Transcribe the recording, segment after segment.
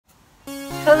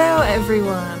Hello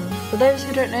everyone! For those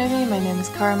who don't know me, my name is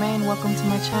Cara May and welcome to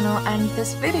my channel and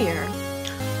this video.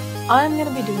 I'm going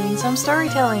to be doing some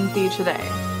storytelling for you today.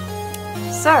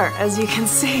 So, as you can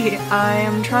see, I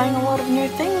am trying a lot of new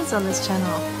things on this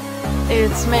channel.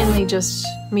 It's mainly just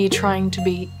me trying to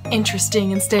be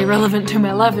interesting and stay relevant to my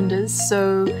Lavenders,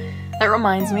 so that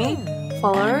reminds me,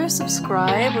 follow,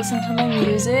 subscribe, listen to my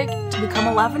music to become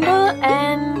a Lavender,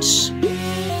 and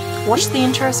watch the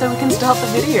intro so we can start the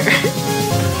video.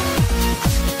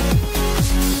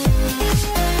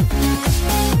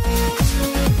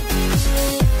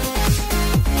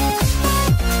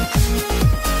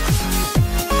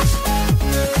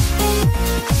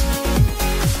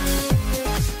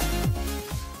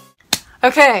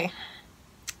 Okay,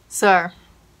 so,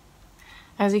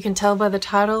 as you can tell by the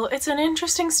title, it's an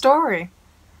interesting story.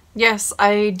 Yes,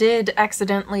 I did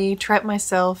accidentally trap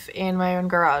myself in my own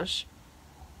garage.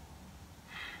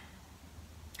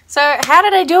 So, how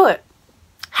did I do it?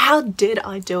 How did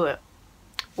I do it?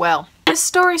 Well, this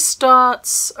story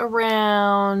starts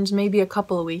around maybe a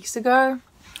couple of weeks ago.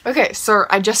 Okay, so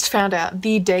I just found out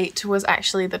the date was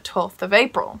actually the 12th of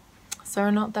April.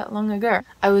 So not that long ago.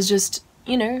 I was just,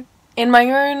 you know, in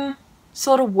my own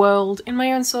sort of world, in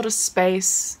my own sort of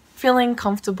space, feeling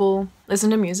comfortable, listen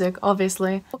to music,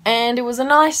 obviously. And it was a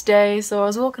nice day, so I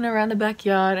was walking around the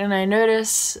backyard and I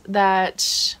noticed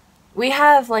that we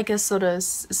have like a sort of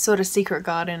secret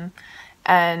garden,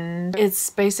 and it's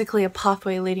basically a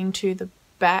pathway leading to the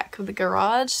back of the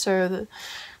garage, so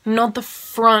not the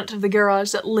front of the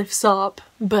garage that lifts up,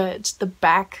 but the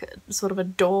back, sort of a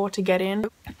door to get in.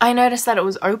 I noticed that it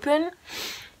was open.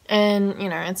 And, you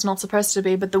know, it's not supposed to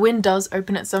be, but the wind does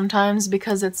open it sometimes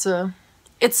because it's a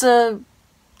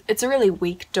really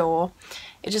weak door.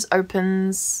 It just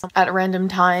opens at random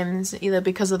times, either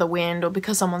because of the wind or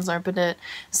because someone's opened it.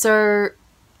 So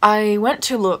I went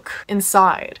to look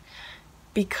inside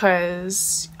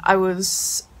because I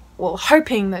was, well,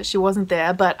 hoping that she wasn't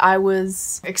there, but I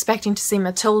was expecting to see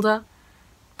Matilda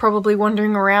probably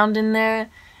wandering around in there.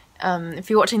 If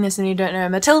you're watching this and you don't know,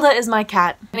 Matilda is my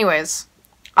cat. Anyways,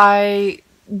 I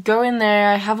go in there,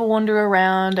 I have a wander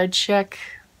around, I check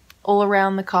all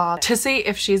around the car to see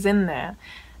if she's in there,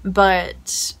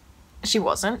 but she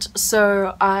wasn't.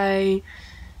 So I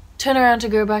turn around to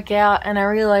go back out and I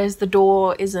realize the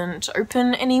door isn't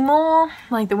open anymore,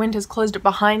 like the wind has closed it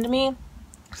behind me.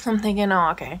 So I'm thinking, oh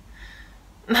okay,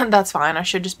 that's fine, I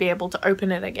should just be able to open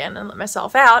it again and let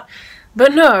myself out.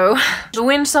 But no, the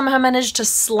wind somehow managed to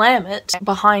slam it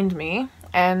behind me.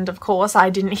 And of course I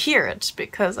didn't hear it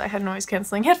because I had noise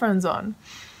cancelling headphones on.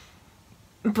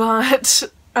 But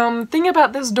thing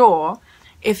about this door,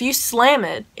 if you slam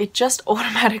it, it just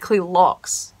automatically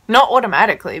locks. Not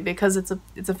automatically because it's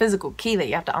a physical key that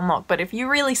you have to unlock, but if you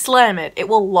really slam it, it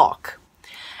will lock.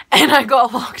 And I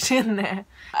got locked in there.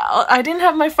 I didn't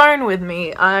have my phone with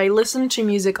me. I listened to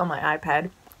music on my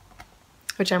iPad,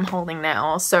 which I'm holding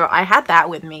now, so I had that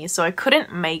with me, so I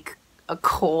couldn't make a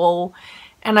call.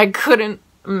 And I couldn't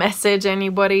message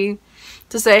anybody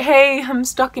to say, hey, I'm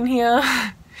stuck in here.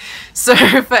 So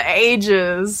for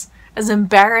ages, as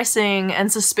embarrassing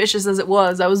and suspicious as it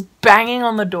was, I was banging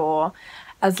on the door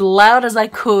as loud as I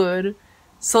could,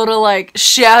 sort of like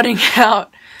shouting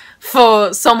out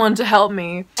for someone to help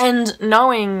me. And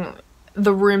knowing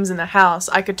the rooms in the house,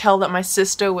 I could tell that my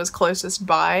sister was closest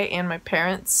by in my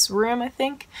parents' room, I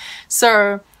think.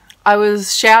 So I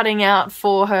was shouting out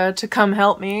for her to come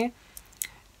help me.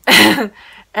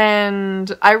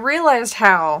 And I realized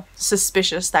how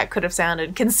suspicious that could have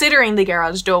sounded, considering the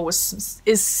garage door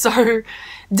is so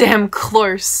damn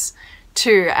close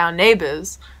to our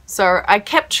neighbours. So I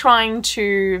kept trying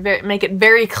to make it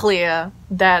very clear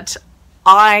that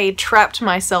I trapped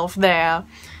myself there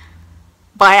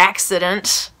by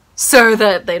accident so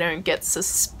that they don't get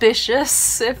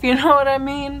suspicious, if you know what I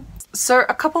mean. So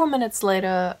a couple of minutes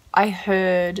later, I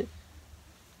heard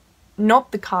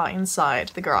not the car inside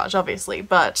the garage, obviously,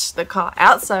 but the car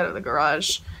outside of the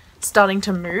garage starting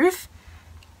to move.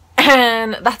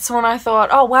 And that's when I thought,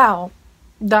 oh wow,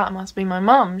 that must be my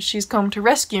mum. She's come to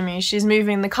rescue me. She's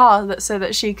moving the car so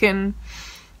that she can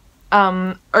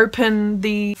open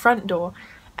the front door.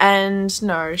 And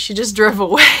no, she just drove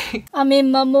away. I'm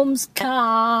in my mum's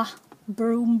car.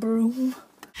 Broom, broom.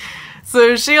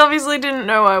 So she obviously didn't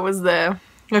know I was there.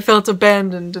 I felt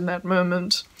abandoned in that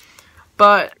moment.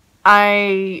 But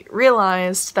I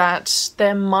realized that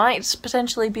there might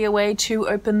potentially be a way to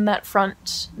open that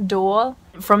front door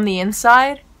from the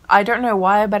inside. I don't know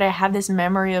why, but I had this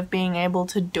memory of being able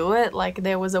to do it, like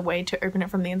there was a way to open it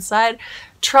from the inside.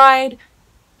 Tried,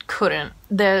 couldn't.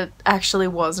 There actually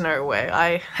was no way.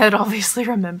 I had obviously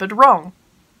remembered wrong.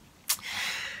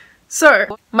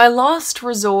 So, my last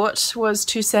resort was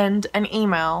to send an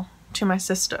email to my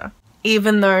sister,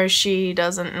 even though she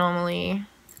doesn't normally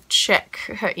check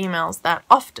her emails that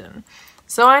often.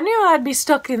 So I knew I'd be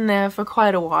stuck in there for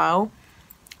quite a while.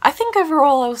 I think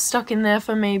overall I was stuck in there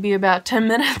for maybe about 10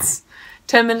 minutes.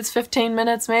 10 minutes, 15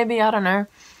 minutes maybe, I don't know.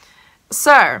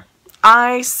 So,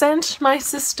 I sent my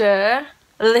sister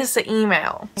this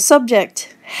email.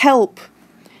 Subject, help.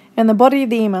 And the body of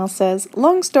the email says,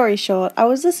 long story short, I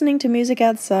was listening to music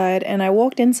outside and I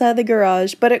walked inside the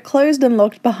garage, but it closed and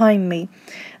locked behind me.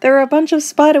 There are a bunch of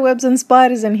spiderwebs and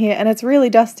spiders in here and it's really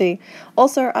dusty.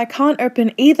 Also, I can't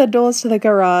open either doors to the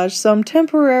garage, so I'm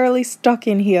temporarily stuck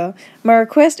in here. My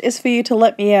request is for you to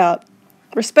let me out.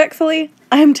 Respectfully,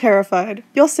 I am terrified.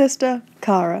 Your sister,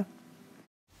 Cara.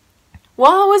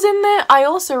 While I was in there, I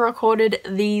also recorded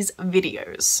these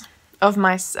videos of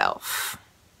myself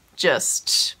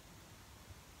just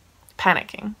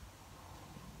panicking.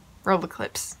 Roll the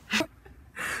clips.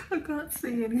 I can't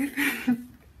see anything.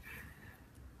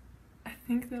 I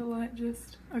think the light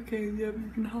just... Okay, yeah,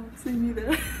 you can half see me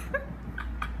there.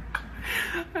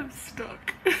 I'm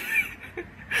stuck.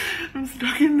 I'm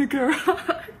stuck in the garage.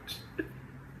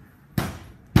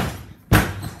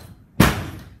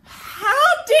 How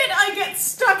did I get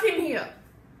stuck in here?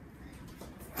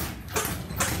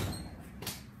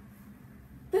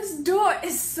 This door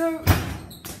is so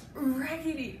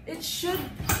raggedy. It should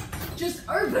just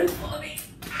open for me.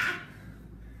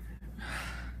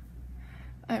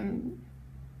 I'm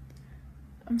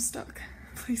stuck.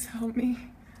 Please help me.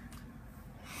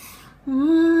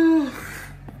 While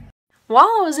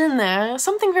I was in there,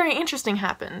 something very interesting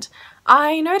happened.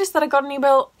 I noticed that I got an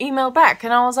email back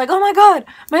and I was like, oh my god,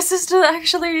 my sister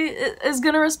actually is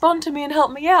gonna respond to me and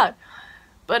help me out.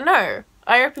 But no,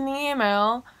 I opened the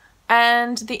email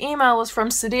and the email was from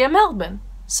City of Melbourne.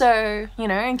 So, you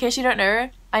know, in case you don't know,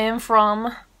 I am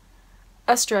from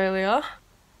Australia.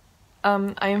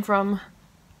 I am from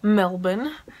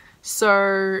Melbourne.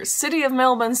 So, City of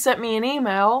Melbourne sent me an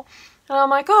email and I'm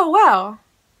like, oh wow.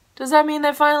 Does that mean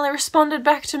they finally responded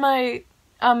back to my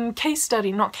case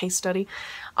study? Not case study.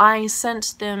 I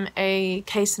sent them a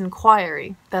case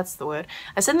inquiry. That's the word.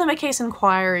 I sent them a case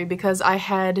inquiry because I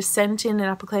had sent in an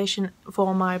application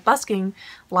for my busking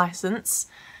license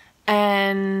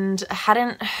and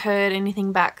hadn't heard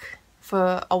anything back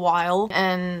for a while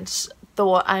and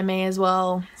thought I may as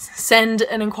well send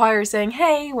an inquiry saying,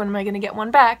 hey, when am I going to get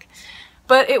one back?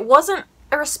 But it wasn't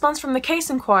a response from the case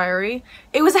inquiry.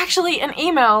 It was actually an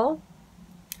email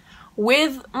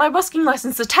with my busking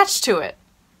license attached to it.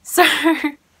 So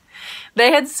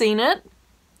they had seen it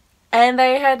and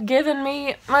they had given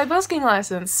me my busking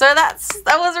license. So that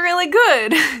was really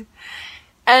good.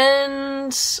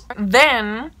 And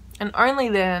then, and only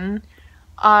then,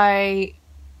 I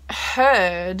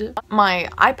heard my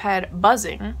iPad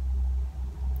buzzing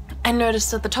and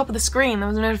noticed at the top of the screen there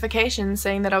was a notification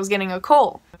saying that I was getting a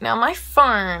call. Now my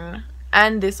phone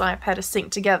and this iPad are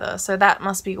synced together, so that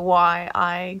must be why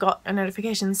I got a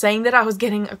notification saying that I was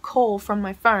getting a call from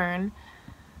my phone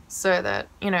so that,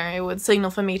 you know, it would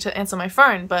signal for me to answer my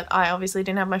phone, but I obviously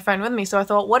didn't have my phone with me, so I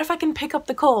thought, what if I can pick up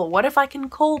the call? What if I can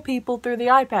call people through the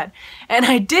iPad? And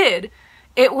I did!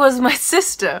 It was my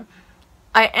sister.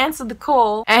 I answered the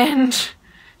call and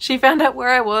she found out where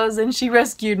I was and she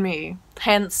rescued me.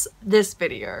 Hence this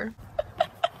video.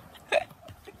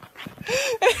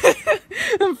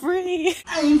 I'm free.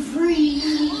 I'm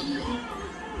free.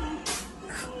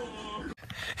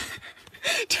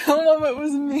 Tell Mom it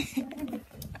was me.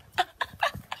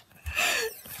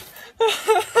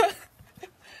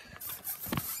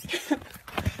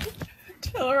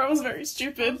 Tell her I was very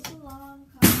stupid.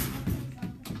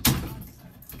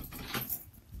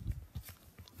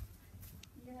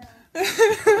 And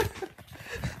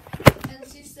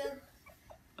she said,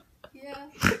 yeah,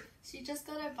 she just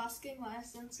got her busking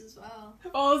license as well.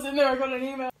 Oh, I was in there, I got an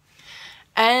email.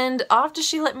 And after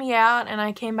she let me out and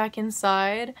I came back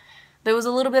inside, there was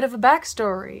a little bit of a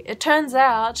backstory. It turns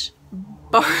out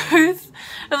both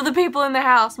of the people in the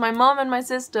house, my mom and my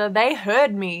sister, they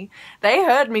heard me. They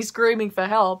heard me screaming for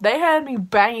help. They heard me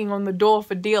banging on the door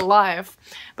for dear life,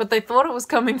 but they thought it was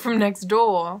coming from next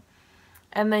door.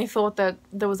 And they thought that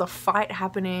there was a fight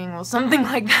happening or something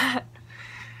like that.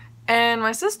 And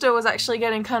my sister was actually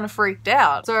getting kind of freaked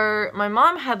out. So my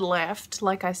mom had left,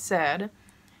 like I said,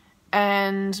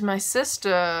 and my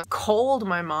sister called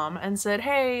my mom and said,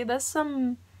 hey, there's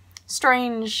some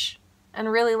strange and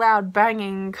really loud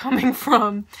banging coming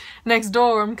from next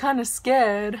door. I'm kind of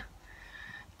scared.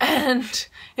 And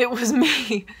it was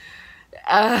me.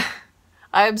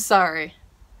 I'm sorry.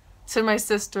 To my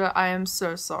sister, I am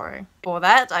so sorry for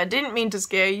that. I didn't mean to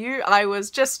scare you. I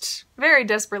was just very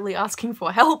desperately asking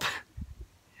for help.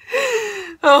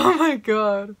 Oh my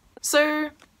god. So,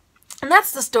 and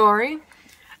that's the story.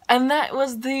 And that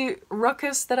was the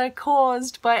ruckus that I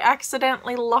caused by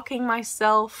accidentally locking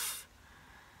myself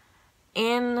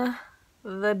in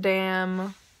the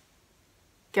damn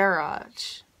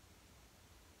garage.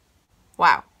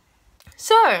 Wow.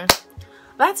 So,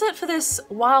 that's it for this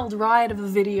wild ride of a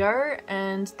video,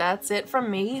 and that's it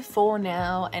from me for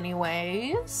now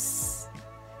anyways.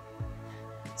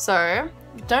 So,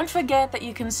 don't forget that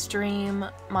you can stream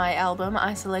my album,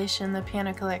 Isolation, the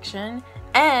Piano Collection,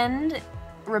 and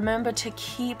remember to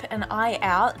keep an eye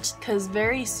out, because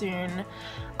very soon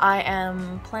I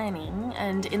am planning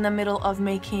and in the middle of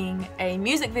making a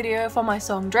music video for my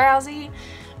song Drowsy.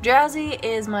 Drowsy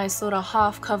is my sort of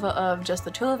half cover of Just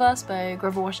the Two of Us by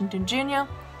Grover Washington Jr.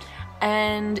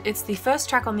 And it's the first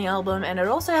track on the album, and it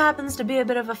also happens to be a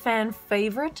bit of a fan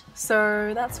favorite,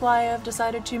 so that's why I've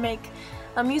decided to make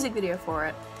a music video for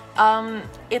it.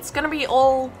 It's gonna be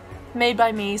all made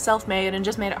by me, self-made, and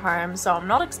just made at home, so I'm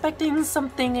not expecting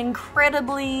something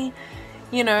incredibly,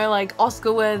 you know, like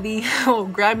Oscar-worthy or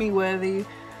Grammy-worthy,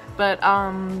 but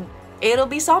it'll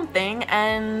be something,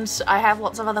 and I have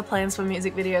lots of other plans for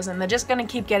music videos, and they're just gonna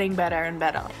keep getting better and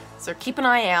better. So keep an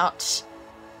eye out,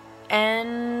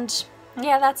 and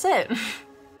yeah, that's it.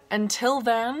 Until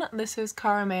then, this is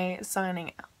Cara May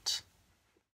signing out.